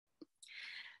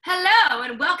Hello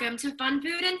and welcome to Fun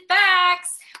Food and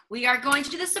Facts. We are going to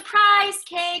do the surprise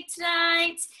cake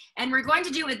tonight, and we're going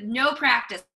to do it with no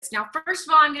practice. Now, first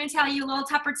of all, I'm going to tell you a little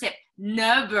tougher tip.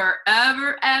 Never,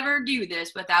 ever, ever do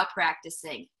this without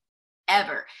practicing.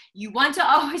 Ever. You want to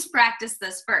always practice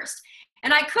this first.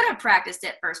 And I could have practiced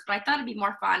it first, but I thought it'd be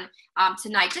more fun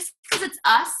tonight just because it's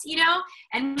us,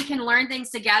 and we can learn things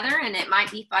together, and it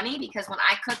might be funny because when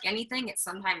I cook anything, it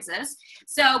sometimes is.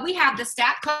 So we have the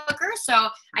stack cooker. So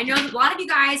I know that a lot of you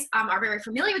guys are very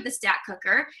familiar with the stack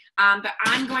cooker, but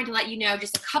I'm going to let you know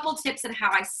just a couple tips on how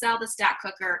I sell the stack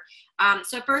cooker.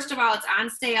 So first of all, it's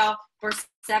on sale for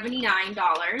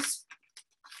 $79.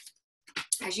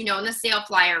 As you know, in the sale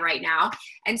flyer right now.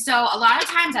 And so a lot of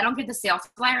times I don't get the sale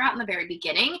flyer out in the very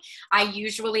beginning. I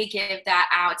usually give that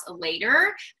out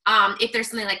later if there's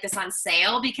something like this on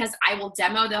sale, because I will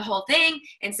demo the whole thing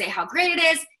and say how great it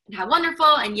is and how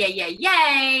wonderful and yay, yay,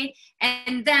 yay.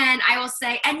 And then I will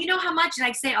say, and you know how much, and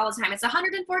I say it all the time, it's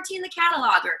 114 in the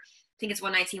catalog, or I think it's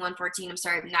 119, 114. I'm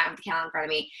sorry, I'm not with the catalog in front of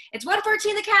me. It's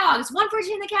 114 in the catalog. It's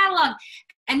 114 in the catalog.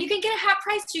 And you can get a half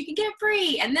price, so you can get it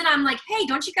free. And then I'm like, hey,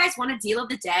 don't you guys want a deal of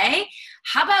the day?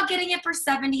 How about getting it for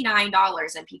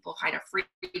 $79? And people kind of freak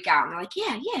out. And they're like,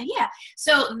 yeah.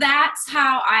 So that's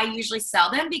how I usually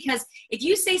sell them, because if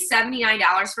you say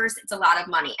 $79 first, it's a lot of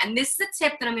money. And this is a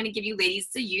tip that I'm going to give you ladies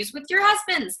to use with your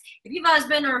husbands. If you have a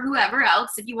husband or whoever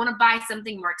else, if you want to buy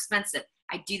something more expensive,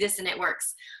 I do this and it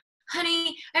works.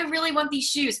 Honey, I really want these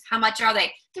shoes. How much are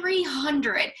they?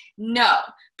 $300. No,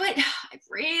 but I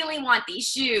really want these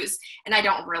shoes, and I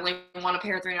don't really want a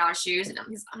pair of $300 shoes. And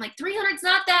I'm like, $300's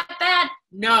not that bad.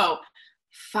 No,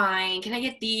 fine. Can I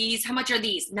get these? How much are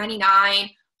these? $99.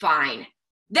 Fine.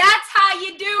 That's how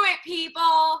you do it,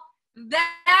 people.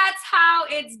 That's how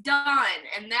it's done,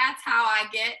 and that's how I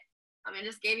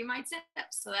just gave you my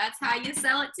tips. So that's how you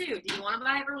sell it too. Do you want to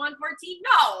buy it for $114?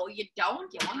 No, you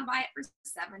don't. You want to buy it for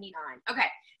 $79. Okay,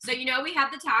 so we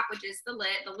have the top, which is the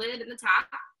lid and the top.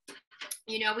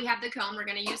 We have the cone. We're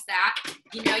going to use that.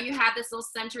 You have this little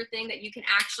center thing that you can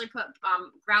actually put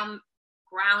ground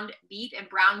beef and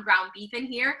brown ground beef in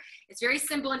here. It's very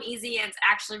simple and easy, and it's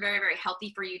actually very, very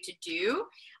healthy for you to do.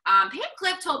 Pam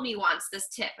Cliff told me once this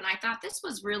tip, and I thought this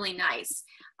was really nice.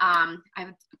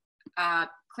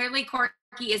 Clearly,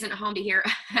 Corky isn't home to hear.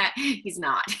 He's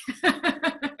not.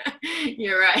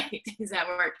 You're right. He's at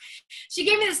work. She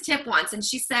gave me this tip once, and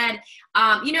she said,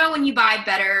 when you buy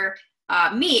better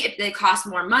meat, it costs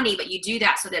more money, but you do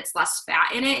that so that it's less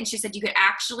fat in it. And she said you could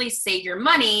actually save your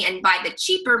money and buy the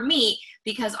cheaper meat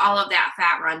because all of that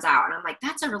fat runs out. And I'm like,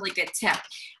 that's a really good tip.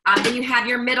 Then you have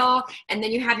your middle, and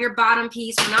then you have your bottom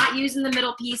piece. We're not using the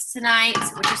middle piece tonight,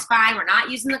 which is fine. We're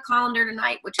not using the colander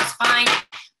tonight, which is fine.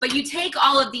 But you take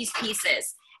all of these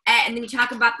pieces, and then you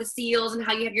talk about the seals and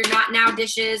how you have your not now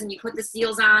dishes, and you put the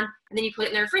seals on, and then you put it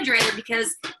in the refrigerator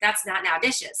because that's not now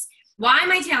dishes. Why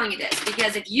am I telling you this?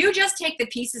 Because if you just take the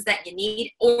pieces that you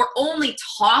need, or only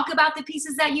talk about the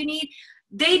pieces that you need,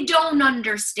 they don't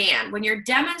understand. When you're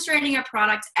demonstrating a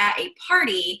product at a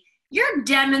party, you're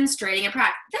demonstrating a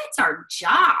product. That's our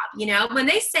job. When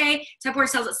they say Tupperware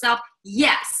sells itself,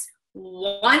 yes,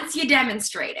 once you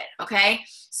demonstrate it, okay?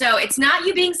 So it's not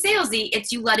you being salesy,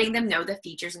 it's you letting them know the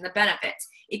features and the benefits.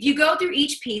 If you go through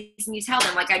each piece and you tell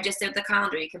them, like I just did with the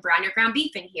colander, you can brown your ground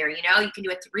beef in here, you can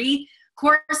do a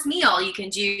 3-course meal. You can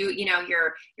do,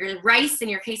 your rice and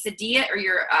your quesadilla, or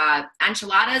your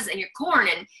enchiladas and your corn,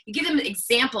 and you give them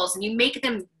examples and you make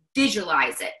them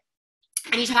visualize it.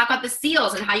 And you talk about the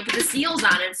seals and how you put the seals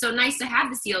on. And it's so nice to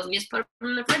have the seals, and you just put them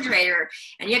in the refrigerator,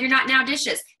 and you have your not now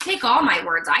dishes. Take all my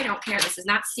words. I don't care. This is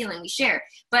not stealing. We share.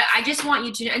 But I just want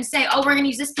you to, and say, oh, we're going to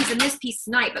use this piece and this piece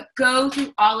tonight, but go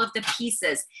through all of the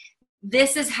pieces.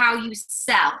 This is how you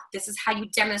sell. This is how you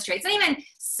demonstrate. It's not even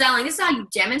selling. This is how you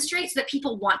demonstrate so that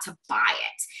people want to buy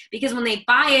it. Because when they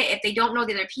buy it, if they don't know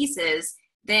the other pieces,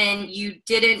 then you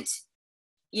didn't,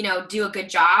 do a good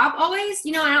job always.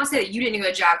 I don't say that you didn't do a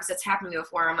good job, because that's happened to me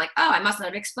before. I'm like, oh, I must not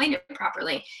have explained it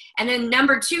properly. And then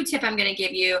number 2 tip I'm going to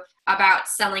give you about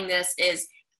selling this is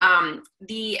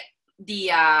the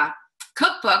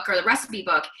cookbook, or the recipe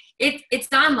book.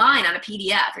 It's online on a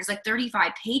PDF. There's like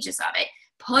 35 pages of it.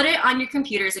 Put it on your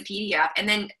computer as a PDF, and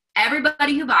then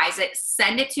everybody who buys it,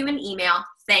 send it to an email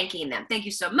thanking them. Thank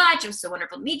you so much. It was so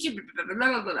wonderful to meet you, blah, blah,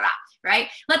 blah, blah, blah, right?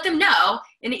 Let them know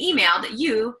in an email that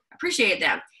you appreciated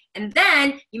them. And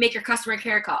then you make your customer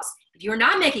care calls. If you're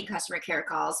not making customer care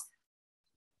calls,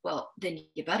 well, then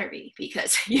you better be,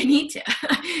 because you need to.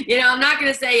 I'm not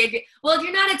going to say, if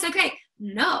you're not, it's okay.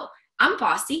 No. I'm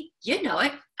bossy. You know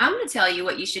it. I'm going to tell you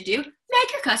what you should do.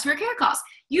 Make your customer care calls.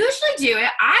 Usually do it.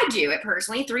 I do it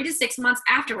personally 3 to 6 months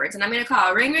afterwards. And I'm going to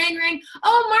call ring, ring, ring.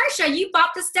 Oh, Marsha, you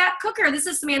bought the stack cooker. This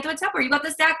is Samantha with Tupperware. You bought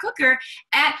the stack cooker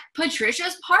at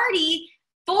Patricia's party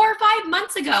 4 or 5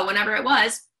 months ago, whenever it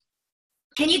was.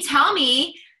 Can you tell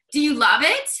me, do you love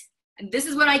it? And this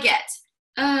is what I get.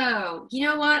 Oh, you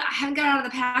know what? I haven't got out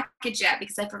of the package yet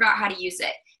because I forgot how to use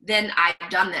it. Then I've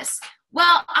done this.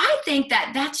 Well, I think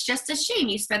that that's just a shame.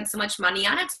 You spent so much money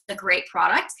on it. It's a great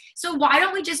product. So why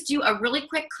don't we just do a really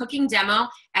quick cooking demo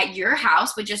at your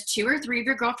house with just 2 or 3 of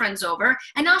your girlfriends over,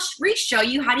 and I'll re-show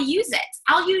you how to use it.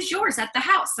 I'll use yours at the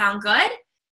house. Sound good?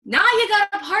 Now you got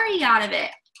a party out of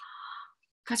it.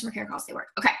 Customer care calls, they work.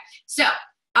 Okay, so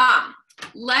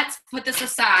let's put this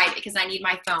aside because I need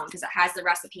my phone because it has the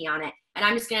recipe on it. And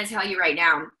I'm just going to tell you right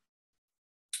now,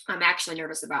 I'm actually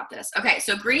nervous about this. Okay,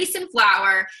 so grease and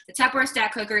flour, the Tupperware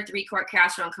stack cooker, 3-quart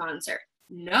casserole and condenser.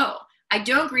 No, I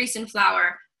don't grease and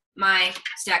flour my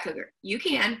stack cooker. You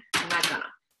can, I'm not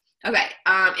gonna. Okay,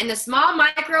 in the small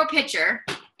micro pitcher,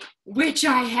 which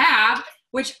I have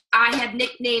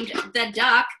nicknamed the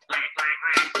duck.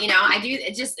 You know, I do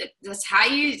it just, that's how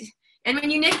you, and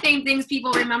when you nickname things,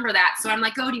 people remember that. So I'm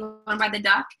like, oh, do you want to buy the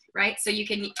duck? Right? So you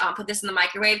can put this in the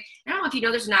microwave. I don't know if you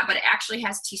know this or not, but it actually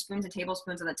has teaspoons and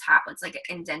tablespoons on the top. It's like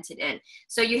indented in.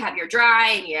 So you have your dry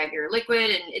and you have your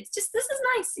liquid, and it's just, this is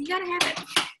nice. You gotta have it.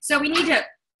 So we need to,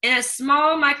 in a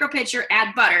small micro pitcher,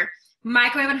 add butter,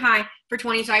 microwave on high for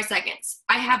 25 seconds.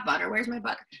 I have butter. Where's my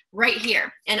butter? Right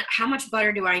here. And how much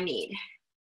butter do I need?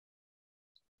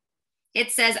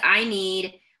 It says I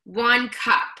need 1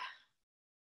 cup.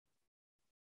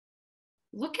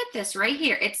 Look at this right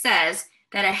here. It says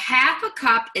that a half a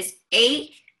cup is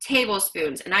 8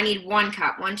 tablespoons, and I need 1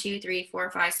 cup. 1, 2, 3, 4,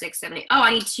 5, 6, 7, 8. Oh,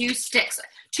 I need 2 sticks.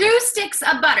 2 sticks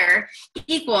of butter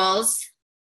equals,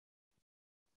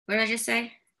 what did I just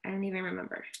say? I don't even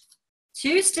remember.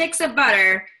 2 sticks of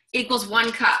butter equals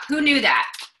 1 cup. Who knew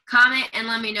that? Comment and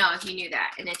let me know if you knew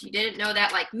that. And if you didn't know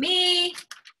that like me,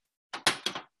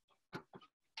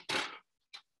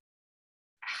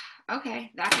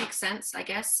 okay, that makes sense, I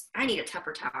guess. I need a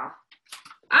Tupper towel.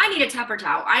 I need a Tupper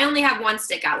towel. I only have 1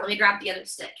 stick out. Let me grab the other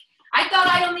stick. I thought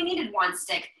I only needed 1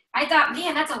 stick. I thought,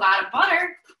 man, that's a lot of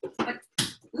butter. But,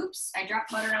 oops, I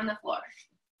dropped butter on the floor.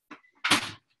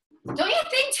 Don't you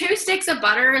think 2 sticks of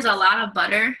butter is a lot of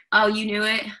butter? Oh, you knew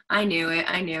it? I knew it.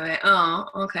 I knew it. Oh,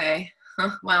 okay.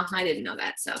 Huh, well, I didn't know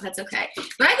that, so that's okay.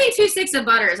 But I think 2 sticks of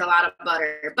butter is a lot of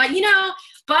butter. But, you know,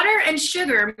 butter and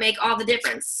sugar make all the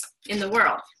difference in the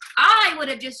world. I would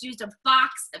have just used a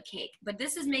box of cake, but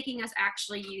this is making us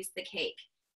actually use the cake,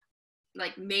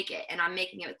 like make it, and I'm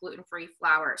making it with gluten-free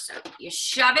flour. So you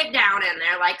shove it down in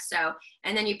there like so,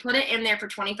 and then you put it in there for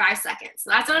 25 seconds.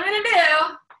 So that's what I'm gonna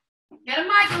do. Get a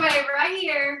microwave right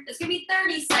here. It's gonna be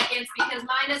 30 seconds because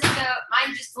mine's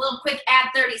just a little quick add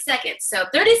 30 seconds. So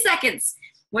 30 seconds.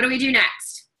 What do we do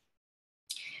next?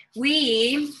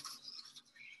 We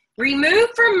remove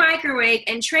from microwave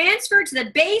and transfer to the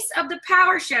base of the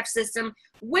Power Chef system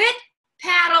with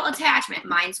paddle attachment.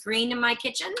 Mine's green in my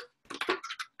kitchen.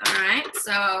 All right,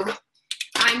 so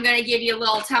I'm gonna give you a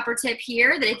little Tupper tip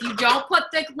here that if you don't put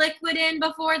the liquid in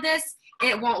before this,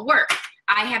 it won't work.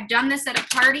 I have done this at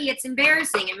a party. It's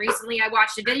embarrassing, and recently I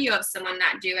watched a video of someone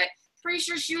not do it. Pretty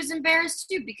sure she was embarrassed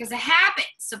too because it happened.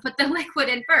 So put the liquid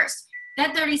in first.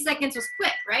 That 30 seconds was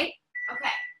quick, right?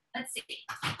 Okay, let's see.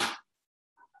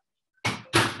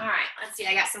 All right, let's see.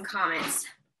 I got some comments.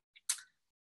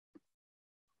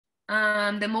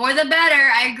 The more the better.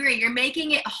 I agree. You're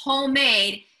making it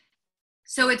homemade,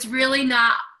 so it's really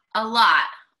not a lot.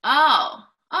 Oh,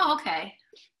 okay.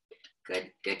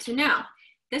 Good to know.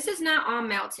 This is not all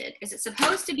melted. Is it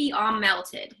supposed to be all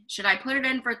melted? Should I put it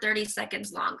in for 30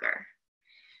 seconds longer?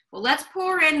 Well, let's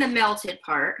pour in the melted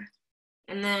part.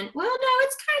 And then, well, no,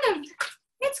 it's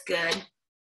good.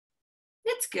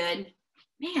 It's good.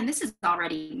 Man, this is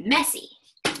already messy.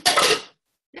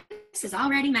 This is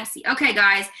already messy. Okay,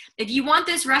 guys, if you want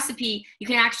this recipe, you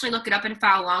can actually look it up and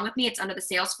follow along with me. It's under the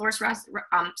Salesforce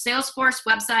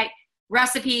website,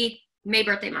 recipe, May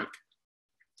birthday month.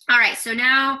 All right, so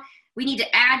now we need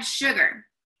to add sugar.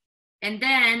 And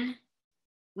then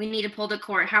we need to pull the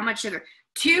cord. How much sugar?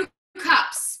 2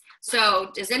 cups. So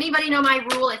does anybody know my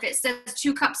rule? If it says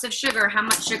 2 cups of sugar, how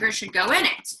much sugar should go in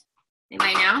it?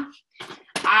 Anybody know?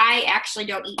 I actually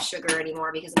don't eat sugar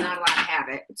anymore because I'm not allowed to have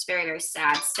it. It's very, very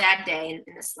sad day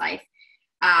in this life.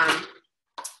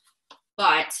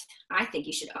 But I think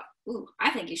you should,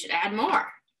 I think you should add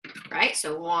more, right?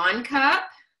 So 1 cup,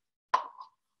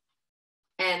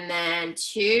 and then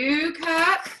 2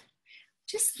 cups.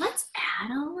 Just let's add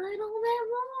a little bit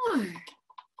more.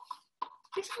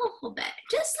 Just a little bit.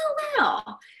 Just a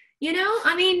little. You know,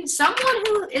 I mean, someone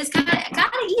who is gotta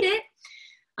eat it.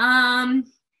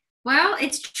 Well,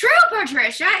 it's true,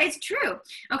 Patricia. It's true.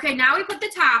 Okay, now we put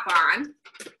the top on.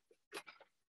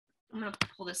 I'm gonna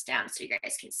pull this down so you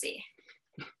guys can see.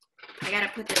 I gotta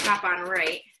put the top on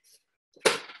right.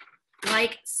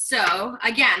 Like so.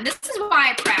 Again, this is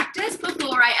why I practice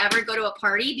before I ever go to a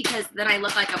party, because then I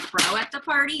look like a pro at the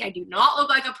party. I do not look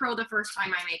like a pro the first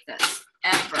time I make this,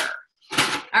 ever.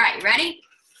 All right, ready?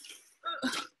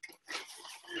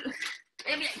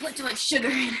 Maybe I put too much sugar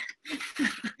in.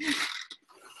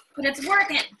 But it's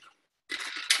working.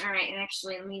 All right, and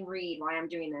actually, let me read why I'm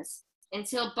doing this.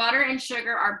 Until butter and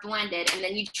sugar are blended, and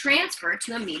then you transfer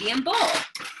to a medium bowl.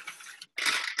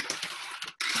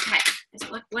 Okay, does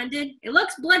it look blended? It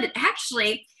looks blended.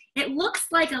 Actually, it looks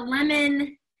like a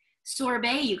lemon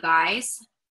sorbet, you guys.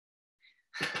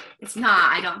 It's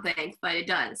not, I don't think, but it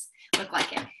does look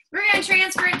like it. We're gonna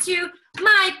transfer it to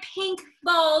my pink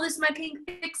bowl. This is my pink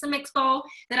Fix-A-Mix bowl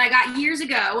that I got years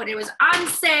ago when it was on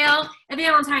sale at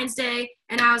Valentine's Day.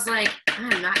 And I was like,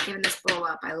 I'm not giving this bowl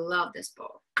up. I love this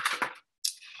bowl.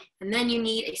 And then you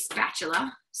need a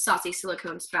spatula, saucy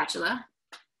silicone spatula.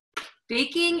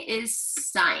 Baking is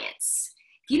science.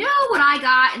 You know what I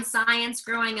got in science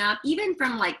growing up, even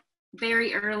from like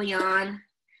very early on?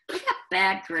 I got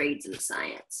bad grades in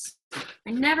science.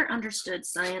 I never understood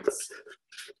science.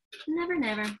 Never.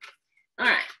 All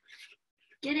right.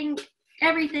 Getting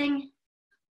everything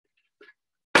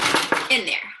in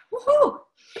there. Woohoo!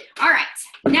 All right.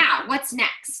 Now, what's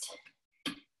next?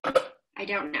 I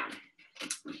don't know.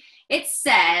 It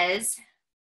says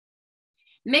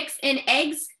mix in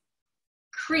eggs,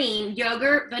 cream,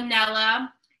 yogurt,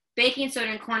 vanilla, baking soda,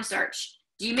 and cornstarch.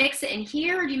 Do you mix it in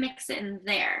here or do you mix it in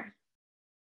there?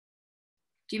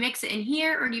 Do you mix it in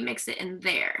here or do you mix it in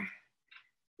there?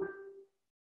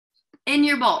 In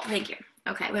your bowl. Thank you.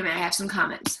 Okay, wait a minute. I have some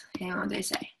comments. Hang on, what did they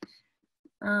say?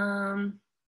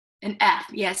 An F.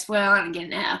 Yes, well, I didn't get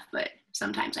an F, but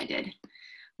sometimes I did.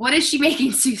 What is she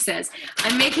making? Sue says.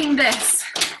 I'm making this.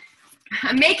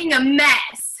 I'm making a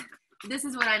mess. This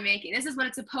is what I'm making. This is what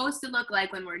it's supposed to look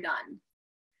like when we're done.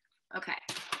 Okay,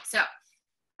 so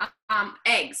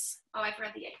eggs. Oh, I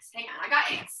forgot the eggs. Hang on, I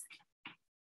got eggs.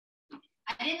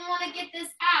 I didn't want to get this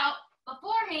out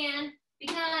beforehand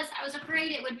because I was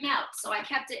afraid it would melt. So I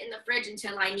kept it in the fridge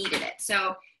until I needed it.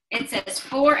 So it says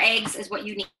 4 eggs is what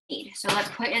you need. So let's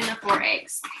put in the 4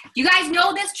 eggs. You guys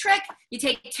know this trick? You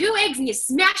take 2 eggs and you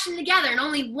smash them together and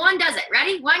only one does it.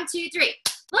 Ready? 1, 2, 3.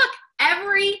 Look,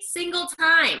 every single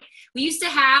time. We used to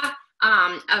have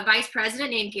a vice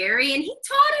president named Gary, and he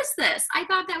taught us this. I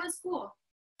thought that was cool.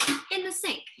 In the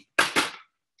sink.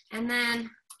 And then,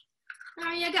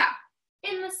 there you go.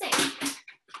 In the sink.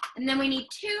 And then we need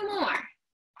 2 more.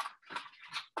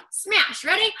 Smash,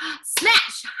 ready?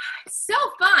 Smash. It's so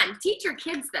fun. Teach your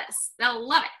kids this. They'll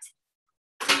love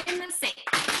it. In the sink.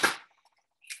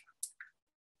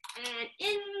 And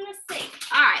in the sink.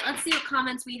 All right, let's see what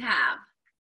comments we have.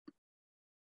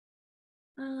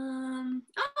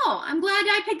 Oh, I'm glad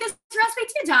I picked this recipe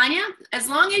too, Tanya. As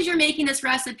long as you're making this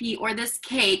recipe or this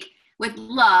cake with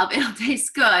love, it'll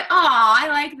taste good. Oh, I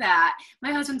like that.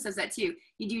 My husband says that too.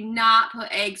 You do not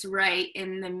put eggs right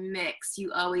in the mix.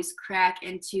 You always crack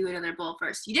into another bowl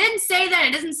first. You didn't say that.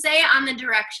 It doesn't say it on the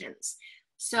directions.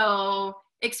 So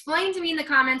explain to me in the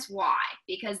comments why,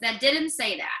 because that didn't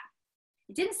say that.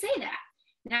 It didn't say that.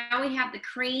 Now we have the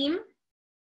cream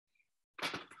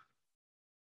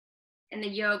and the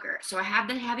yogurt. So I have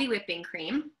the heavy whipping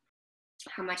cream.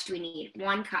 How much do we need?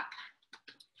 1 cup.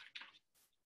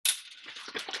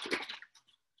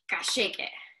 Gotta shake it.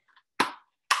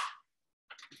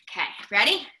 Okay,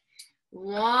 ready?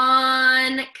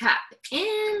 1 cup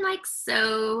in like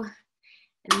so.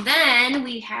 And then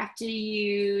we have to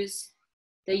use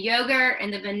the yogurt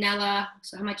and the vanilla.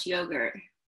 So how much yogurt?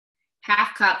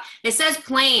 1/2 cup. It says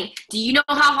plain. Do you know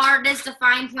how hard it is to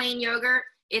find plain yogurt?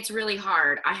 It's really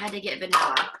hard. I had to get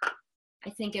vanilla. I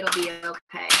think it'll be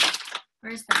okay.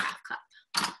 Where's the 1/2 cup?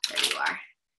 There you are.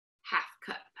 1/2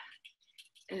 cup.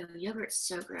 Oh, yogurt's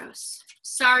so gross.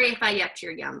 Sorry if I yucked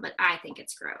your yum, but I think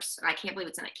it's gross. I can't believe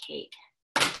it's in a cake.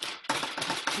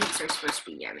 Cakes are supposed to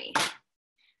be yummy.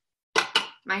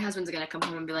 My husband's gonna come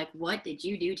home and be like, what did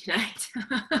you do tonight?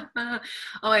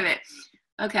 Oh, wait a minute.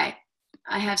 Okay,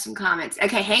 I have some comments.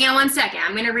 Okay, hang on 1 second.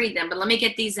 I'm gonna read them, but let me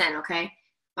get these in, okay?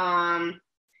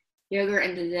 Yogurt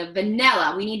and the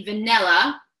vanilla. We need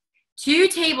vanilla. 2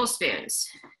 tablespoons.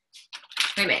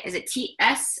 Wait a minute, is it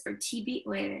TS or TB?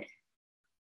 Wait a minute.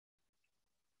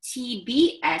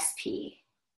 TBSP.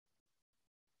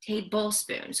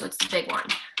 Tablespoon, so it's the big one.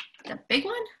 The big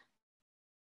one?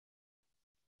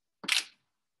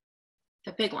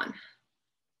 The big one.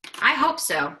 I hope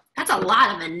so. That's a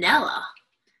lot of vanilla.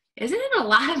 Isn't it a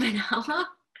lot of vanilla?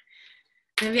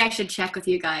 Maybe I should check with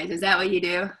you guys. Is that what you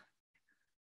do?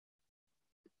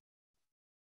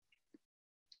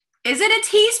 Is it a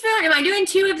teaspoon? Am I doing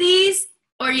 2 of these?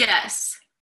 Or yes?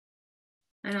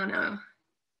 I don't know.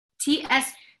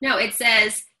 No, it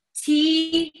says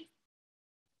TBSP.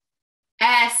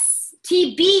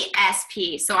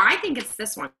 So I think it's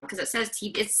this one because it says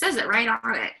it right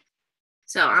on it.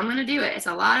 So I'm gonna do it. It's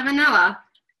a lot of vanilla,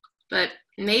 but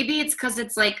maybe it's because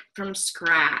it's like from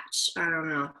scratch. I don't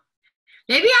know.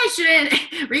 Maybe I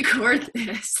shouldn't record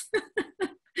this.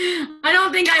 I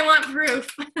don't think I want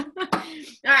proof. All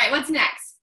right, what's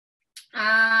next?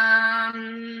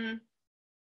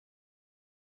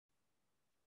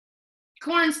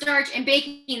 Cornstarch and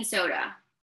baking soda.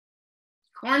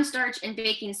 Cornstarch and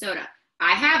baking soda.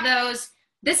 I have those.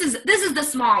 This is the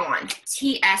small one.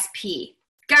 TSP.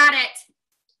 Got it.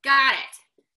 Got it.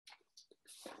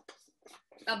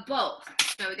 Of both.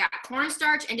 So we got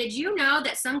cornstarch. And did you know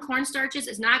that some cornstarches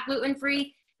is not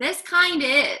gluten-free? This kind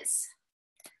is.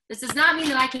 This does not mean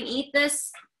that I can eat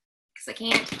this because I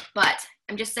can't, but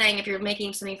I'm just saying if you're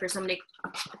making something for somebody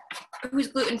who's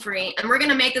gluten-free, and we're going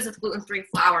to make this with gluten-free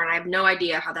flour, and I have no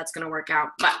idea how that's going to work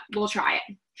out, but we'll try it.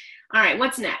 All right,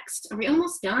 what's next? Are we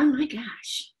almost done? My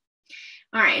gosh.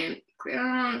 All right,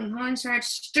 cornstarch.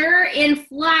 Stir in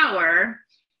flour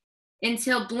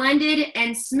until blended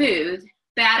and smooth.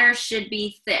 Batter should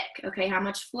be thick. Okay, how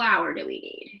much flour do we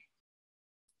need?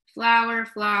 Flour,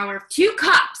 2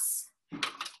 cups.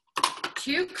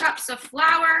 2 cups of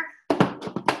flour.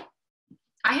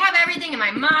 I have everything in my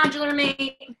modular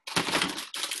mate.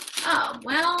 Oh,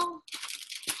 well.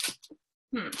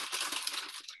 Let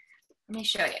me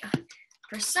show you.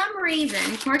 For some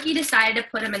reason, Corky decided to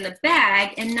put them in the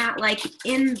bag and not like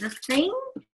in the thing.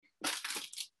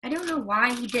 I don't know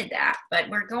why he did that, but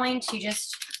we're going to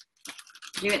just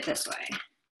do it this way.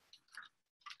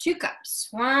 2 cups.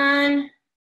 1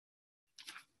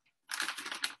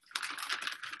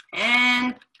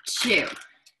 and 2.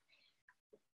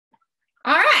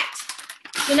 All right.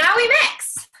 So now we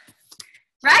mix,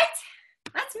 right?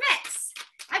 Let's mix.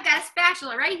 I've got a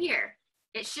spatula right here.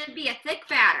 It should be a thick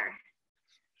batter.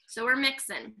 So we're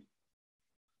mixing.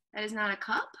 That is not a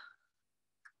cup.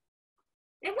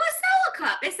 It was not a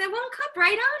cup. It said 1 cup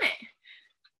right on it.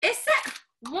 It said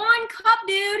 1 cup,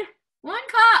 dude. 1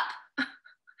 cup.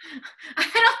 I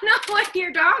don't know what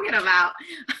you're talking about.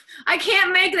 I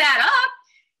can't make that up.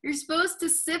 You're supposed to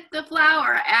sift the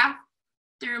flour after.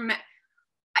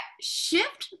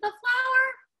 Shift the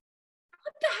flour?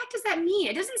 What the heck does that mean?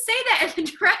 It doesn't say that in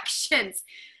the directions.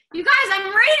 You guys, I'm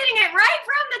reading it right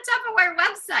from the Tupperware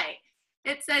website.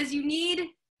 It says you need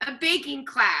a baking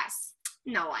class.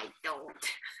 No, I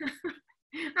don't.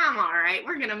 I'm all right.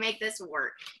 We're going to make this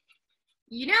work.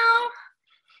 You know,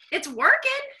 it's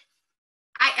working.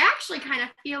 I actually kind of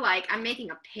feel like I'm making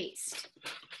a paste.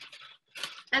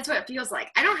 That's what it feels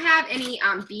like. I don't have any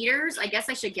beaters. I guess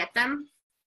I should get them,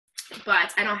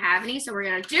 but I don't have any, so we're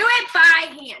going to do it by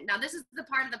hand. Now, this is the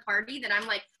part of the party that I'm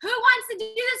like, who wants to do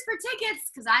this for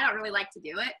tickets? Because I don't really like to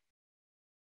do it.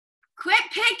 Quit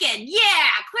picking. Yeah,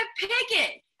 quit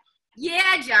picking.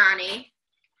 Yeah, Johnny.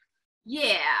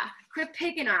 Yeah, quit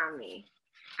picking on me.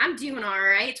 I'm doing all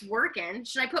right. It's working.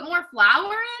 Should I put more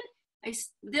flour in? I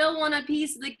still want a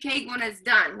piece of the cake when it's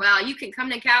done. Well, you can come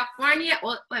to California.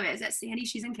 Well, wait a minute. Is that Sandy?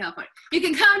 She's in California. You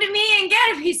can come to me and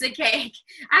get a piece of cake.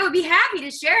 I would be happy to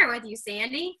share it with you,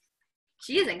 Sandy.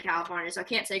 She is in California, so I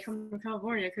can't say come to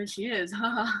California because she is.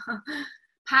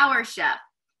 Power Chef.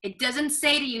 It doesn't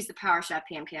say to use the Power Chef,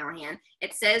 Pam Callahan.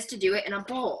 It says to do it in a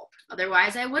bowl.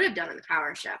 Otherwise, I would have done it in the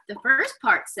Power Chef. The first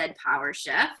part said Power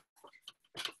Chef.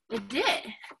 It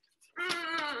did.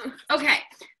 Okay,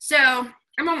 so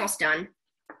I'm almost done.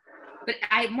 But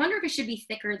I wonder if it should be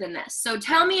thicker than this. So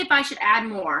tell me if I should add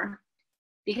more,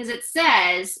 because it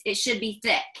says it should be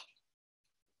thick.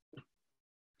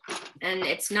 And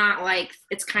it's not like,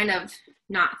 it's kind of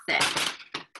not thick.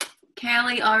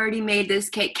 Callie already made this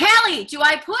cake. Callie, do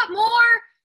I put more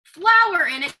flour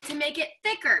in it to make it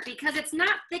thicker? Because it's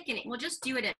not thickening. We'll just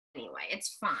do it anyway.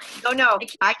 It's fine. Oh, no,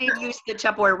 I didn't use the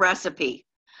Tupperware recipe.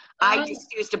 I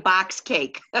just used a box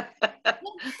cake. Well, crap!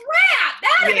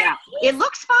 Yeah, it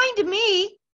looks fine to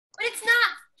me. But it's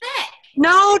not thick.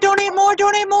 No, don't eat more,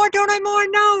 don't eat more, don't eat more,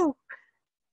 no.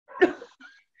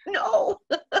 No.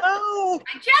 No.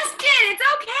 I just did. It's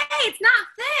okay. It's not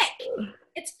thick.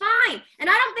 It's fine. And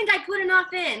I don't think I put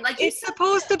enough in. Like It's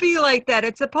supposed to be like that.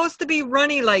 It's supposed to be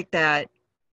runny like that.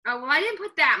 Oh, well, I didn't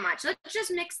put that much. Let's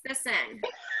just mix this in.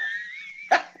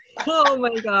 Oh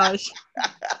my gosh.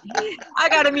 I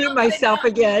gotta mute myself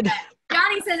again.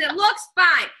 Johnny says it looks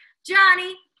fine.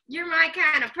 Johnny, you're my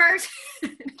kind of person.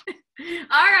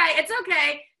 All right, it's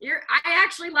okay. I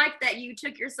actually like that you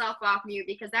took yourself off mute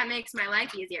because that makes my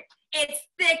life easier. It's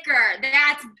thicker.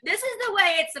 This is the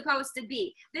way it's supposed to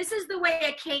be. This is the way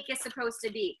a cake is supposed to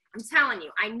be. I'm telling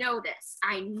you, I know this.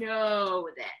 I know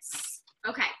this.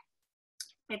 Okay.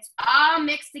 It's all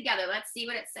mixed together. Let's see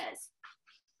what it says.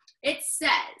 It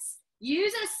says,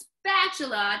 use a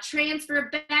spatula, transfer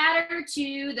batter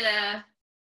to the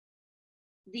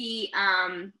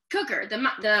cooker,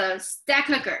 the stack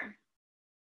cooker.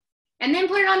 And then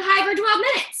put it on high for 12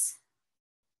 minutes.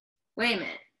 Wait a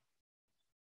minute.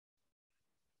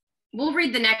 We'll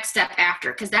read the next step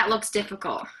after because that looks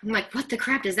difficult. I'm like, what the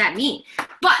crap does that mean?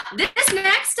 But this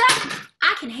next step,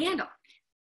 I can handle.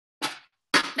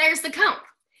 There's the cone.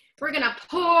 We're going to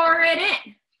pour it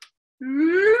in.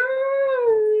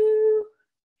 Ooh.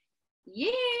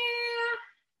 Yeah.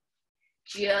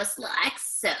 Just like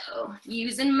so.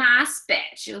 Using my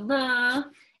spatula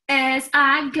as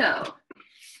I go.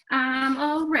 I'm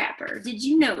a rapper. Did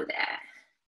you know that?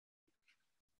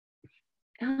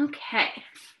 Okay.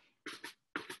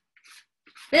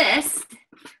 This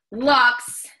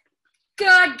looks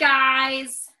good,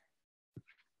 guys.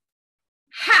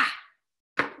 Ha!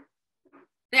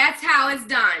 That's how it's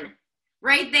done.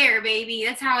 Right there, baby.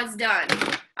 That's how it's done.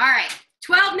 All right.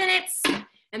 12 minutes.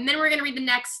 And then we're going to read the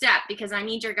next step because I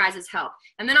need your guys' help.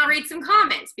 And then I'll read some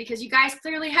comments because you guys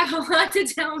clearly have a lot to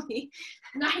tell me.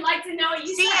 And I'd like to know what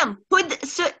you Sam,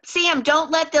 Sam, don't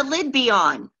let the lid be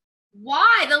on.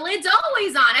 Why? The lid's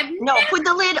always on. Put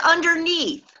the lid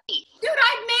underneath. Dude,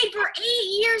 I've made for 8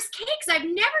 years cakes. I've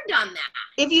never done that.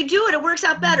 If you do it, it works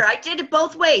out better. I did it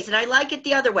both ways, and I like it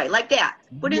the other way, like that.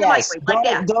 Put it in the microwave, like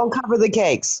that. Don't cover the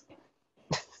cakes.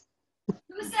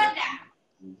 Who said that?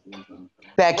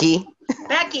 Becky.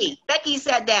 Becky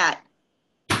said that.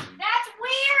 That's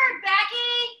weird,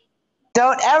 Becky.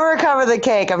 Don't ever cover the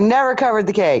cake. I've never covered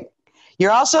the cake.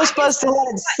 You're also supposed to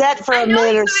let it set for a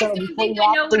minute or so before you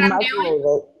actually microwave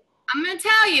it. I'm going to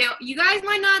tell you, you guys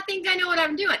might not think I know what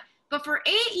I'm doing, but for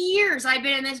 8 years I've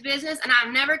been in this business and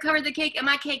I've never covered the cake, and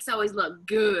my cakes always look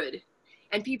good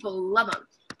and people love them.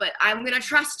 But I'm going to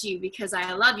trust you because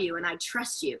I love you and I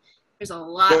trust you. There's a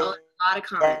lot of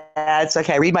comments. That's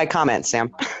okay. Read my comments,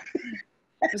 Sam.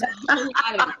 There's a whole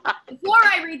lot of them. Before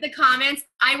I read the comments,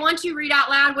 I want to read out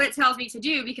loud what it tells me to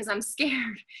do because I'm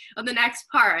scared of the next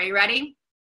part. Are you ready?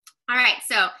 All right,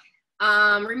 so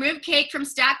remove cake from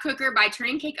stack cooker by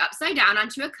turning cake upside down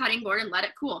onto a cutting board and let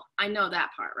it cool. I know that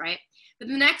part, right? But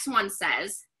the next one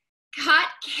says, cut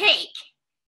cake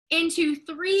into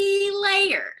 3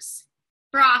 layers.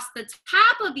 Frost the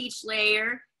top of each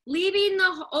layer, leaving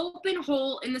the open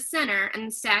hole in the center,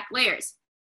 and stack layers.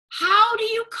 How do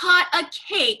you cut a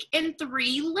cake in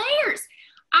 3 layers?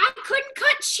 I couldn't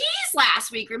cut cheese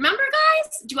last week. Remember,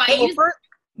 guys?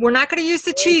 We're not going to use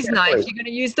the cheese knife. You're going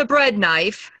to use the bread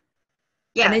knife.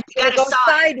 Yeah, and then you're going to go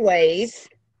sideways.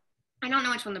 I don't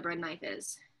know which one the bread knife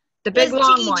is. The big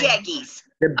long one.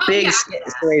 The big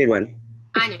serrated one.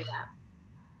 I knew that.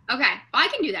 Okay, well, I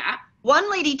can do that. One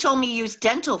lady told me use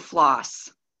dental floss.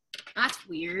 That's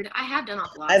weird. I have dental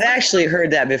floss. I've actually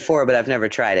heard that before, but I've never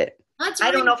tried it.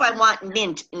 I don't know if I want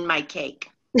mint in my cake.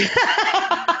 Okay,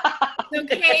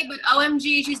 but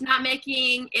OMG, she's not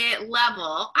making it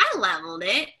level. I leveled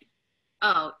it.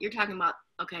 Oh, you're talking about,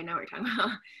 okay, I know what you're talking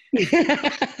about.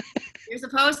 You're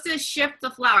supposed to shift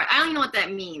the flour. I don't even know what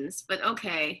that means, but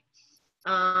okay.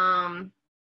 I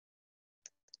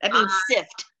mean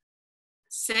sift.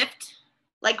 Sift?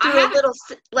 Like through a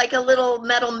little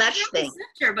metal mesh thing.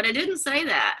 Sifter, but it didn't say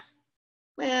that.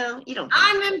 Well, you don't.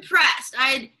 I'm impressed.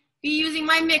 I'd be using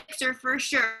my mixer for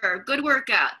sure. Good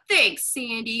workout. Thanks,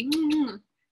 Sandy.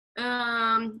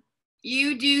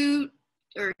 You do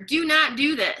or do not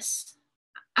do this.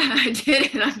 I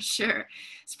did it, I'm sure.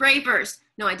 Spray first.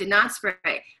 No, I did not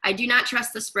spray. I do not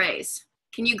trust the sprays.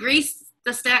 Can you grease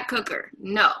the stack cooker?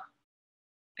 No,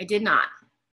 I did not.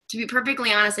 To be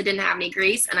perfectly honest, I didn't have any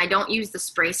grease, and I don't use the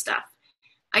spray stuff.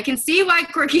 I can see why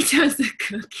Corky does the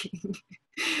cooking.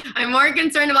 I'm more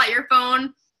concerned about your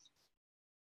phone.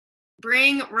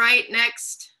 Bring right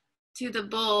next to the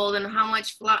bowl and how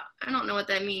much flour. I don't know what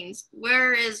that means.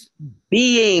 Where is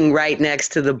being right next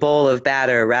to the bowl of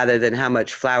batter rather than how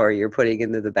much flour you're putting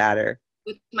into the batter?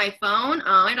 With my phone?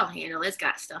 Oh, it'll handle it. It's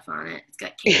got stuff on it. It's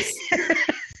got case. Okay,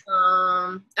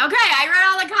 I read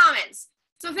all the comments.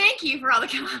 So thank you for all the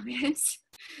comments.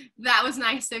 That was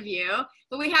nice of you.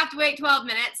 But we have to wait 12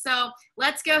 minutes. So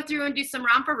let's go through and do some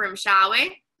romper room, shall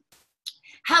we?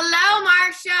 Hello,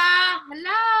 Marcia.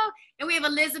 Hello. And we have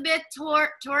Elizabeth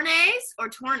Tornes or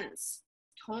Torns.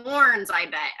 Torns, I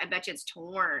bet. I bet you it's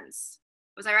Torns.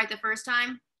 Was I right the first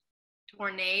time?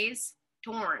 Tornays?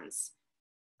 Torns.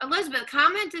 Elizabeth,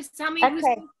 comment to tell me.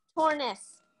 Okay, Tornes.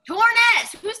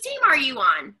 Tornes. Whose team are you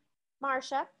on?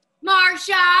 Marcia.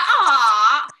 Marcia.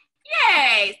 Aw.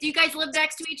 Yay. Do you guys live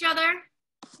next to each other?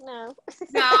 No.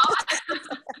 No.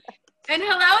 And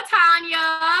hello,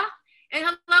 Tanya. And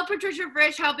hello, Patricia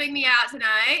Frisch, helping me out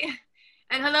tonight.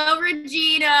 And hello,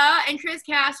 Regina and Chris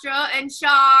Castro and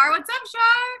Shar. What's up,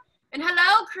 Shar? And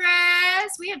hello,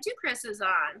 Chris. We have 2 Chris's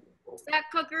on. That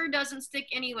cooker doesn't stick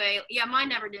anyway. Yeah, mine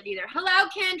never did either. Hello,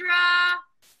 Kendra.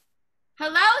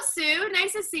 Hello, Sue.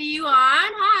 Nice to see you on.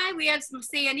 Hi. We have some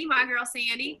Sandy, my girl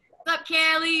Sandy. What's up,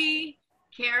 Kelly?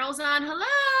 Carol's on.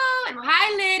 Hello. And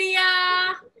hi,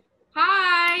 Lydia.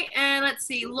 Hi. And let's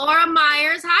see, Laura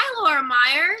Myers. Hi, Laura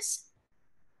Myers.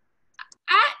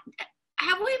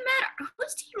 Have we met?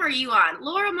 Whose team are you on?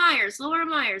 Laura Myers. Laura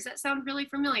Myers. That sounds really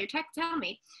familiar. Tell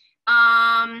me.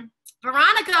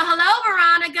 Veronica. Hello,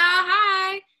 Veronica.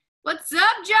 Hi. What's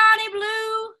up, Johnny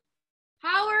Blue?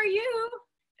 How are you?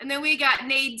 And then we got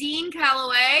Nadine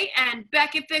Calloway and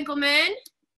Becky Finkelman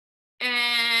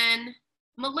and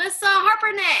Melissa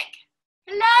Harpernick.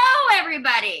 Hello,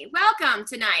 everybody. Welcome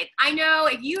tonight. I know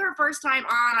if you are first time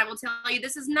on, I will tell you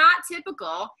this is not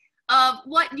typical of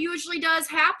what usually does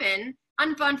happen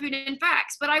on Fun Food and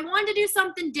Facts, but I wanted to do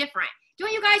something different.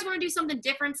 Don't you guys want to do something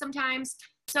different sometimes?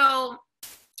 So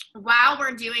while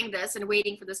we're doing this and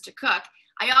waiting for this to cook,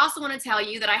 I also want to tell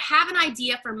you that I have an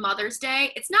idea for Mother's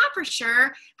Day. It's not for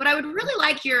sure, but I would really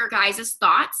like your guys'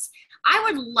 thoughts. I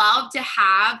would love to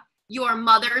have your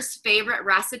mother's favorite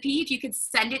recipe. If you could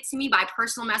send it to me by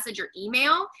personal message or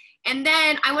email. And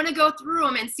then I want to go through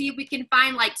them and see if we can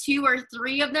find like 2 or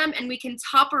 3 of them and we can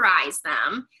Tupperize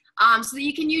them so that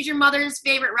you can use your mother's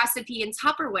favorite recipe in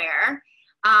Tupperware.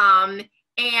 And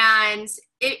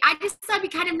I just thought it'd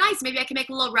be kind of nice. Maybe I can make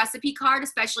a little recipe card,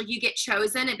 especially if you get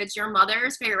chosen, if it's your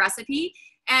mother's favorite recipe.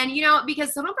 And, you know,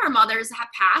 because some of our mothers have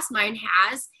passed, mine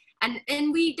has,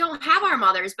 and we don't have our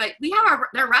mothers, but we have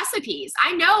their recipes.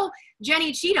 I know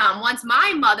Jenny Cheatham wants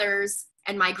my mother's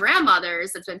and my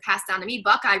grandmother's that's been passed down to me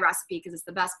Buckeye recipe, because it's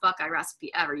the best Buckeye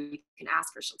recipe ever. You can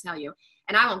ask her, she'll tell you,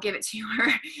 and I won't give it to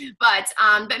her. But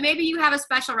maybe you have a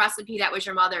special recipe that was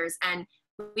your mother's, and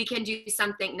we can do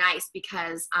something nice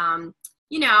because,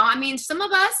 you know, I mean, some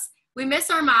of us, we miss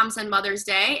our moms on Mother's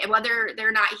Day, and whether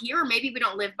they're not here or maybe we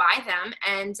don't live by them.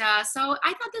 And so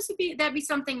I thought that'd be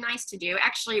something nice to do.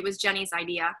 Actually, it was Jenny's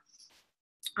idea.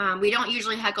 We don't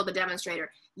usually heckle the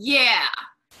demonstrator. Yeah.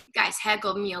 You guys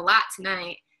heckled me a lot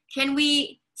tonight. Can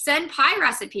we send pie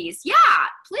recipes? Yeah,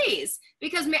 please.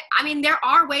 Because, I mean, there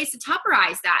are ways to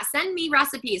Tupperize that. Send me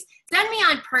recipes. Send me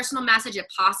on personal message if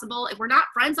possible. If we're not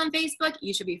friends on Facebook,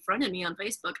 you should be friending me on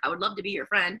Facebook. I would love to be your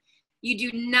friend. You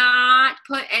do not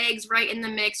put eggs right in the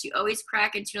mix. You always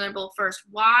crack into another bowl first.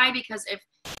 Why? Because if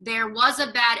there was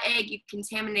a bad egg, you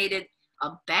contaminated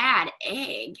a bad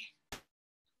egg.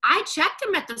 I checked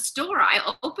them at the store.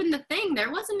 I opened the thing.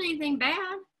 There wasn't anything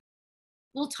bad.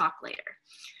 We'll talk later.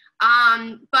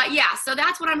 But yeah, so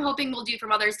that's what I'm hoping we'll do for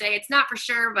Mother's Day. It's not for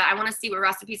sure, but I want to see what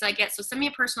recipes I get. So send me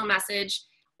a personal message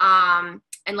and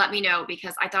let me know,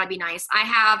 because I thought it'd be nice. I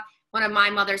have one of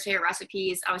my mother's favorite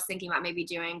recipes I was thinking about maybe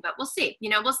doing, but we'll see. You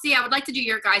know, we'll see. I would like to do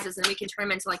your guys's, and we can turn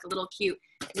them into like a little cute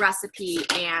recipe,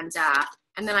 and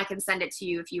then I can send it to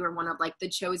you if you were one of like the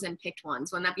chosen picked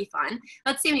ones. Wouldn't that be fun?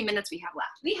 Let's see how many minutes we have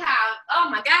left. We have, oh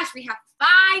my gosh, we have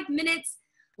 5 minutes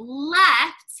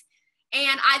left.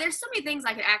 And there's so many things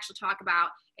I could actually talk about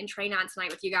and train on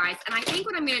tonight with you guys. And I think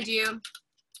what I'm going to do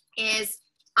is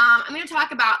I'm going to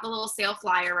talk about the little sale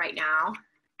flyer right now.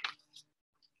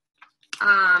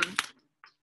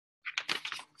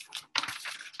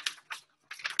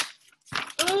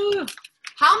 Ooh.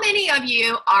 How many of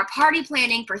you are party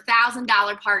planning for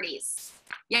 $1,000 parties?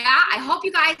 Yeah, I hope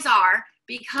you guys are,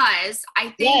 because I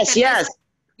think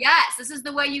this is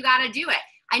the way you got to do it.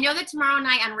 I know that tomorrow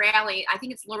night on Rally, I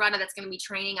think it's Loretta that's going to be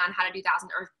training on how to do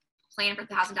plan for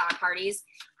 $1,000 parties.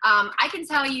 I can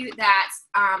tell you that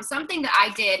something that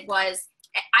I did was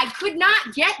I could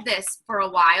not get this for a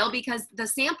while because the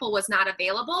sample was not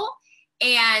available.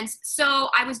 And so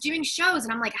I was doing shows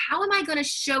and I'm like, how am I going to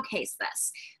showcase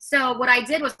this? So what I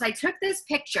did was I took this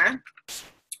picture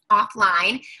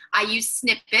offline. I used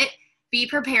Snippet. Be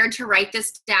prepared to write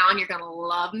this down. You're going to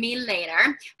love me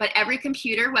later. But every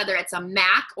computer, whether it's a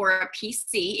Mac or a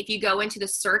PC, if you go into the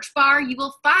search bar, you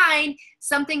will find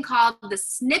something called the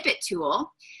Snippet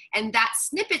tool. And that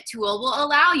Snippet tool will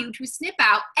allow you to snip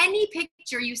out any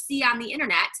picture you see on the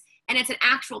internet and it's an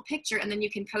actual picture, and then you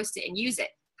can post it and use it.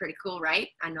 Pretty cool, right?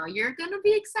 I know you're going to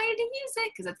be excited to use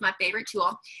it because it's my favorite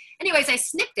tool. Anyways, I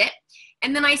snipped it,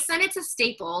 and then I sent it to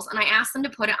Staples, and I asked them to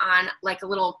put it on like a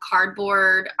little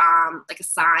cardboard, like a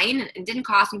sign. It didn't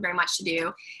cost me very much to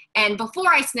do. And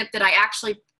before I snipped it, I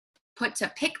actually put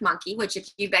to PicMonkey, which if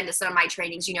you've been to some of my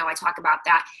trainings, you know I talk about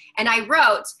that. And I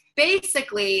wrote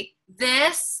basically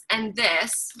this and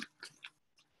this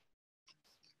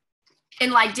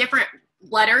in like different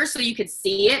letters so you could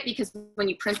see it, because when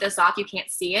you print this off you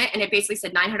can't see it, and it basically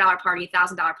said $900 party,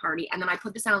 $1,000 party, and then I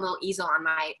put this on a little easel on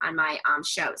my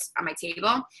shows on my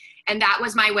table, and that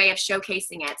was my way of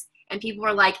showcasing it. And people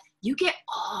were like, you get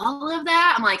all of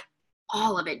that? I'm like,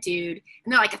 all of it, dude.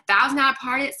 And they're like, $1,000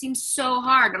 party, it seems so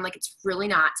hard. I'm like, it's really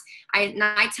not.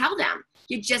 I tell them,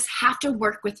 you just have to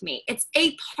work with me. It's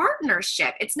a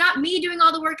partnership. It's not me doing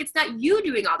all the work, it's not you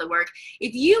doing all the work.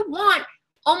 If you want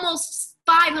almost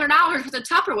 $500 worth of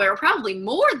Tupperware, or probably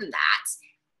more than that,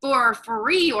 for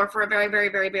free or for a very, very,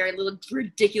 very, very little,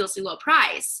 ridiculously low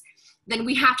price, then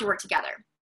we have to work together.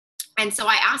 And so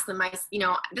I asked them,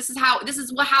 this is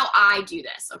how I do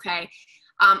this, okay?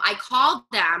 I called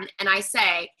them and I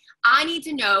say, I need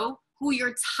to know who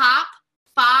your top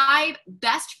 5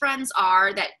 best friends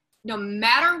are that no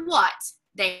matter what,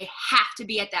 they have to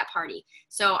be at that party.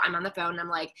 So I'm on the phone and I'm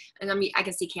like, I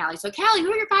can see Callie. So Callie,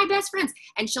 who are your 5 best friends?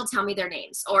 And she'll tell me their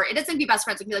names. Or it doesn't be best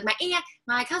friends. It can be like my aunt,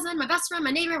 my cousin, my best friend,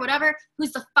 my neighbor, whatever.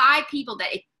 Who's the 5 people that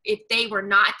if they were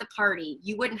not at the party,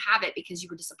 you wouldn't have it because you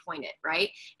were disappointed, right?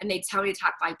 And they'd tell me the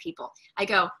top 5 people. I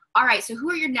go, all right, so who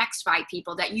are your next 5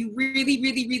 people that you really,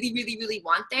 really, really, really, really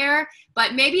want there,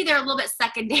 but maybe they're a little bit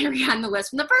secondary on the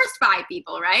list from the first 5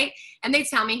 people, right? And they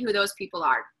tell me who those people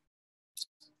are.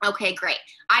 Okay, great.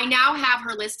 I now have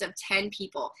her list of 10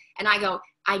 people, and I go,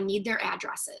 I need their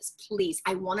addresses, please.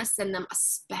 I want to send them a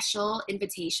special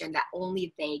invitation that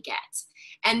only they get.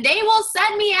 And they will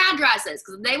send me addresses,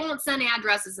 because they won't send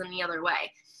addresses any other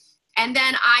way. And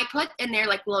then I put in there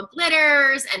like little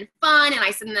glitters and fun, and I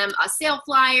send them a sale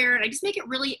flyer, and I just make it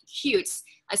really cute.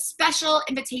 A special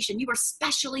invitation. You were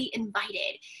specially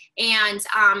invited.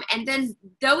 And then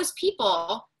those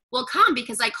people will come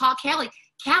because I call Callie.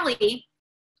 Callie,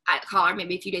 I call her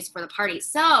maybe a few days before the party.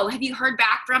 So have you heard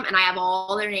back from, and I have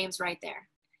all their names right there.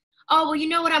 Oh, well, you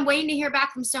know what? I'm waiting to hear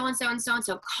back from so-and-so and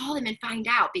so-and-so. Call them and find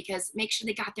out, because make sure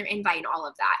they got their invite and all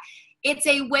of that. It's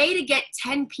a way to get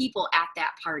 10 people at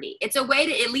that party. It's a way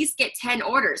to at least get 10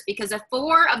 orders, because if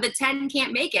 4 of the 10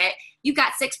 can't make it, you've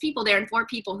got 6 people there and 4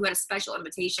 people who had a special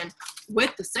invitation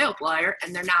with the sale flyer,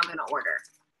 and they're now going to order.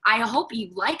 I hope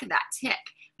you like that tip,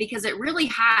 because it really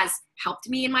has helped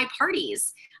me in my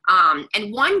parties.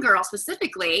 And one girl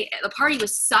specifically, the party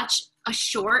was such a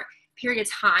short period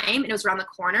of time, and it was around the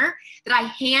corner, that I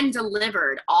hand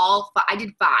delivered I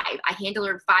did 5. I hand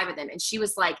delivered 5 of them, and she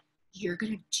was like, you're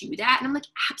going to do that? And I'm like,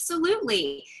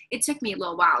 absolutely. It took me a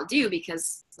little while to do,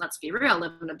 because let's be real, I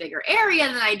live in a bigger area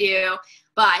than I do,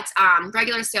 but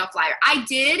regular sale flyer. I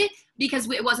did,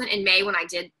 because it wasn't in May when I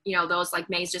did, those like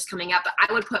May's just coming up, but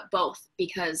I would put both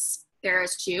because there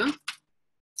is 2.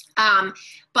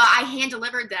 But I hand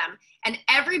delivered them, and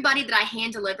everybody that I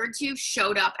hand delivered to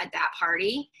showed up at that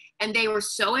party, and they were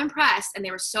so impressed and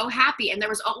they were so happy, and there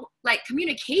was like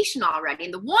communication already.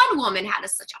 And the one woman had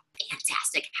such a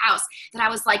fantastic house that I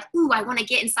was like, ooh, I want to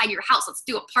get inside your house. Let's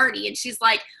do a party. And she's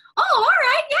like, oh, all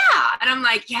right. Yeah. And I'm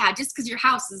like, yeah, just because your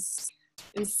house is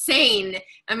insane.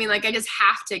 I mean, like, I just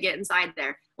have to get inside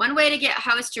there. One way to get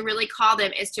hosts to really call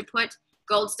them is to put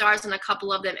gold stars on a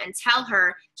couple of them and tell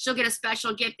her she'll get a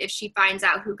special gift if she finds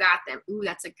out who got them. Ooh,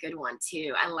 that's a good one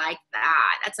too. I like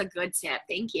that. That's a good tip.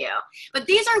 Thank you. But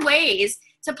these are ways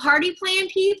to party plan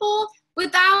people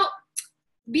without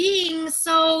being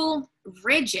so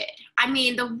rigid. I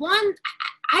mean,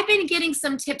 I've been getting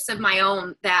some tips of my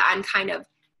own that I'm kind of,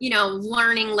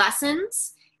 learning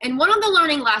lessons. And one of the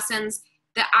learning lessons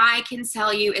that I can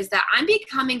tell you is that I'm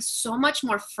becoming so much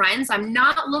more friends. I'm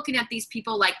not looking at these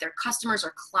people like they're customers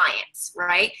or clients,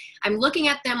 right? I'm looking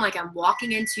at them like I'm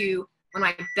walking into one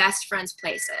of my best friends'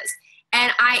 places.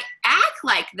 And I act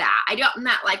like that. I'm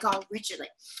not like all rigid, like,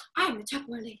 I'm the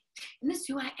Tupperware lady, and this is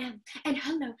who I am, and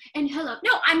hello, and hello.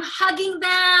 No, I'm hugging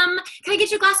them. Can I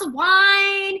get you a glass of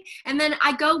wine? And then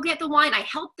I go get the wine. I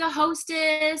help the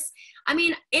hostess. I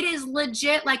mean, it is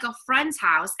legit like a friend's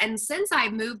house. And since I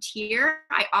moved here,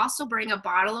 I also bring a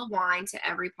bottle of wine to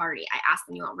every party. I ask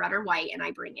them, you want red or white, and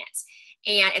I bring it.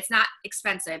 And it's not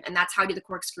expensive, and that's how I do the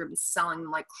corkscrew. I'm selling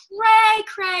them like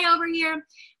cray over here.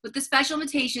 With the special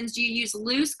invitations, do you use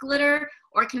loose glitter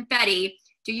or confetti?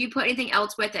 Do you put anything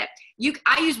else with it?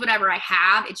 I use whatever I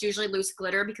have. It's usually loose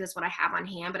glitter because it's what I have on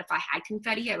hand, but if I had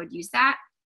confetti, I would use that.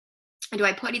 do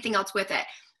I put anything else with it?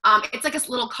 It's like a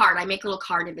little card. I make little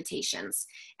card invitations,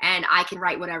 and I can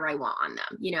write whatever I want on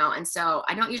them, you know, and so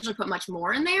I don't usually put much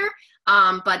more in there,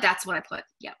 but that's what I put.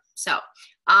 Yep. So,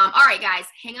 all right, guys,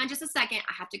 hang on just a second.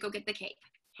 I have to go get the cake.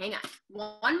 Hang on.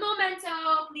 One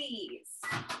momento, please.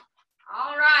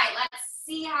 All right, let's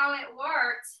see how it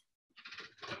worked.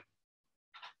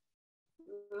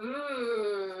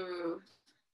 Ooh.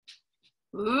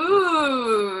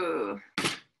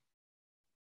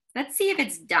 Let's see if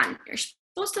it's done. You're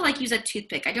supposed to like use a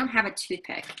toothpick. I don't have a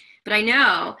toothpick, but I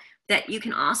know that you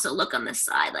can also look on the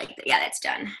side like that. Yeah, that's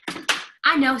done.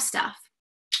 I know stuff.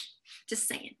 Just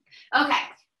saying. Okay,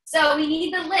 so we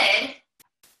need the lid.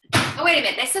 Oh, wait a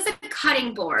minute. This is a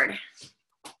cutting board.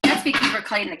 That's because we're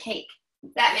cutting the cake.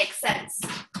 That makes sense.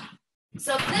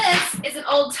 So this is an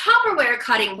old Tupperware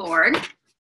cutting board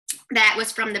that was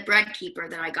from the bread keeper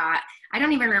that I got. I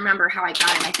don't even remember how I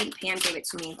got it. I think Pam gave it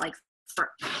to me like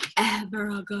forever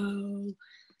ago.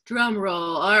 Drum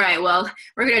roll. All right, well,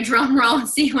 we're going to drum roll and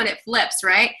see when it flips,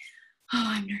 right?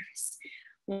 Oh, I'm nervous.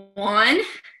 1,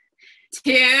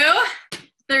 2,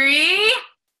 3.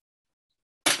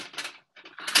 Let's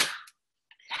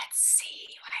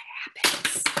see what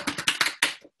happens.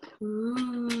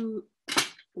 Ooh.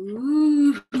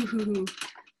 Ooh.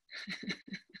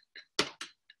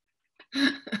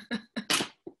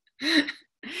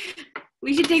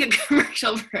 We should take a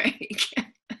commercial break.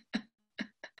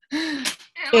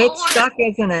 It's stuck,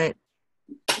 isn't it?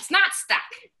 It's not stuck.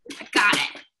 I got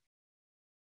it.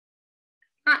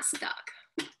 Not stuck.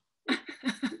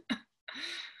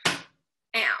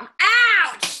 Ow.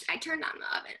 Ouch! I turned on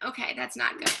the oven. Okay, that's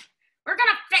not good. We're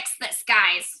gonna fix this,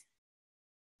 guys.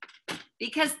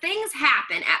 Because things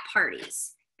happen at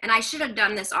parties. And I should have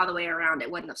done this all the way around.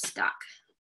 It wouldn't have stuck.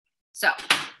 So,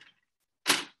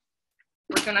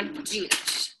 we're gonna do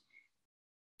this.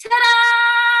 Ta-da!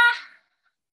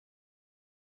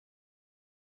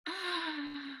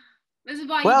 This is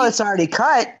why well, it's already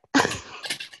cut.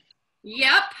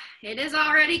 Yep, it is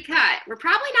already cut. We're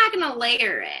probably not gonna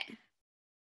layer it.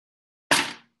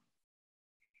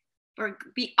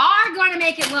 We are going to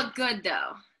make it look good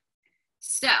though.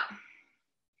 So,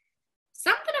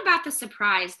 something about the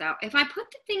surprise though. If I put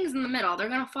the things in the middle, they're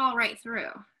gonna fall right through.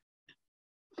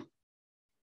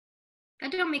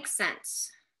 That don't make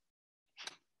sense.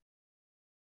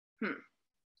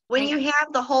 When you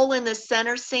have the hole in the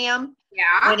center, Sam,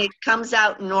 Yeah. when it comes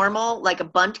out normal, like a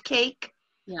bundt cake,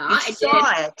 Yeah, you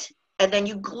saw it, and then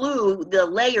you glue the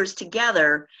layers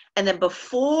together, and then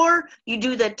before you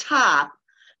do the top,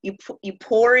 you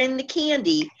pour in the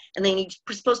candy, and then you're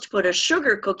supposed to put a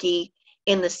sugar cookie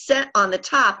in the set on the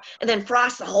top, and then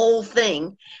frost the whole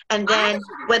thing. And then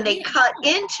when they cut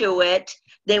into it,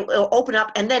 they will open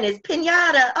up, and then it's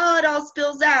piñata. Oh, it all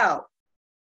spills out.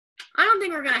 I don't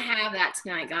think we're gonna have that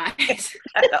tonight, guys.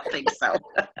 I don't think so.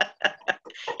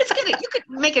 You could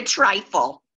make a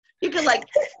trifle. You could like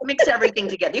mix everything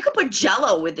together. You could put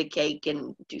Jell-O with the cake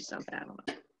and do something. I don't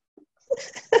know.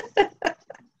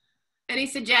 Any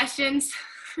suggestions?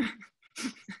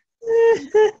 You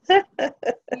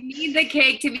need the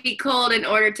cake to be cold in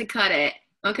order to cut it.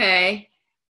 Okay.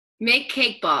 Make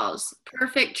cake balls.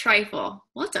 Perfect trifle.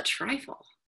 What's a trifle?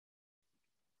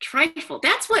 Trifle.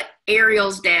 That's what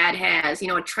Ariel's dad has. You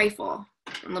know, a trifle.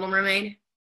 In Little Mermaid.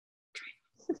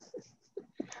 Trifle.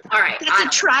 All right. That's a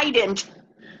trident.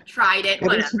 Trident.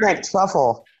 Maybe she meant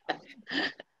truffle.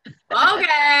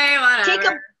 Okay,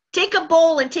 whatever. Take a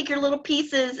bowl and take your little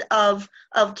pieces of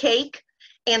cake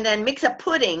and then mix a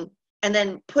pudding and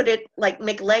then put it like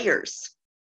make layers.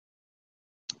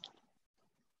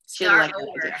 Start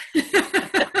over.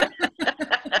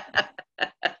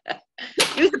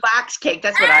 Use the box cake.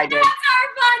 That's what I did. That's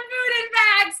our fun food and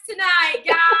bags tonight,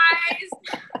 guys.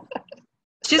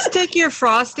 Just take your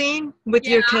frosting with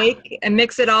your cake and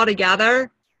mix it all together.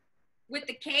 With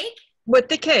the cake? With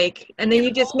the cake, and then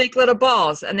you just make little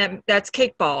balls, and that's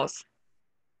cake balls.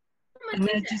 And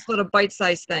then just little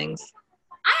bite-sized things.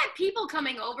 I have people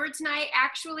coming over tonight.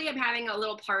 Actually, I'm having a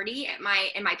little party at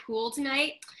in my pool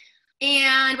tonight,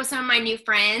 and with some of my new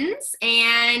friends.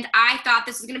 And I thought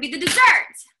this was going to be the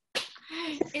dessert.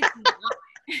 It's not.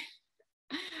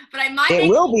 But I might. It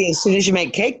will be as soon as you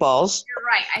make cake balls. You're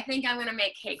right. I think I'm going to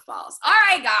make cake balls. All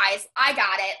right, guys. I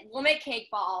got it. We'll make cake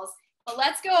balls. But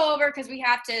let's go over because we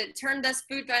have to turn this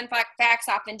food fun facts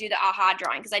off and do the aha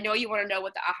drawing because I know you want to know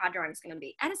what the aha drawing is going to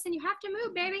be. Edison, you have to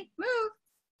move, baby. Move.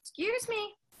 Excuse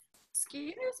me.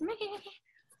 Excuse me.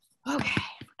 Okay.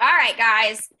 All right,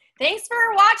 guys. Thanks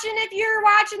for watching if you're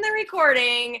watching the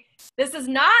recording. This is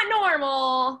not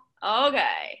normal.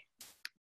 Okay.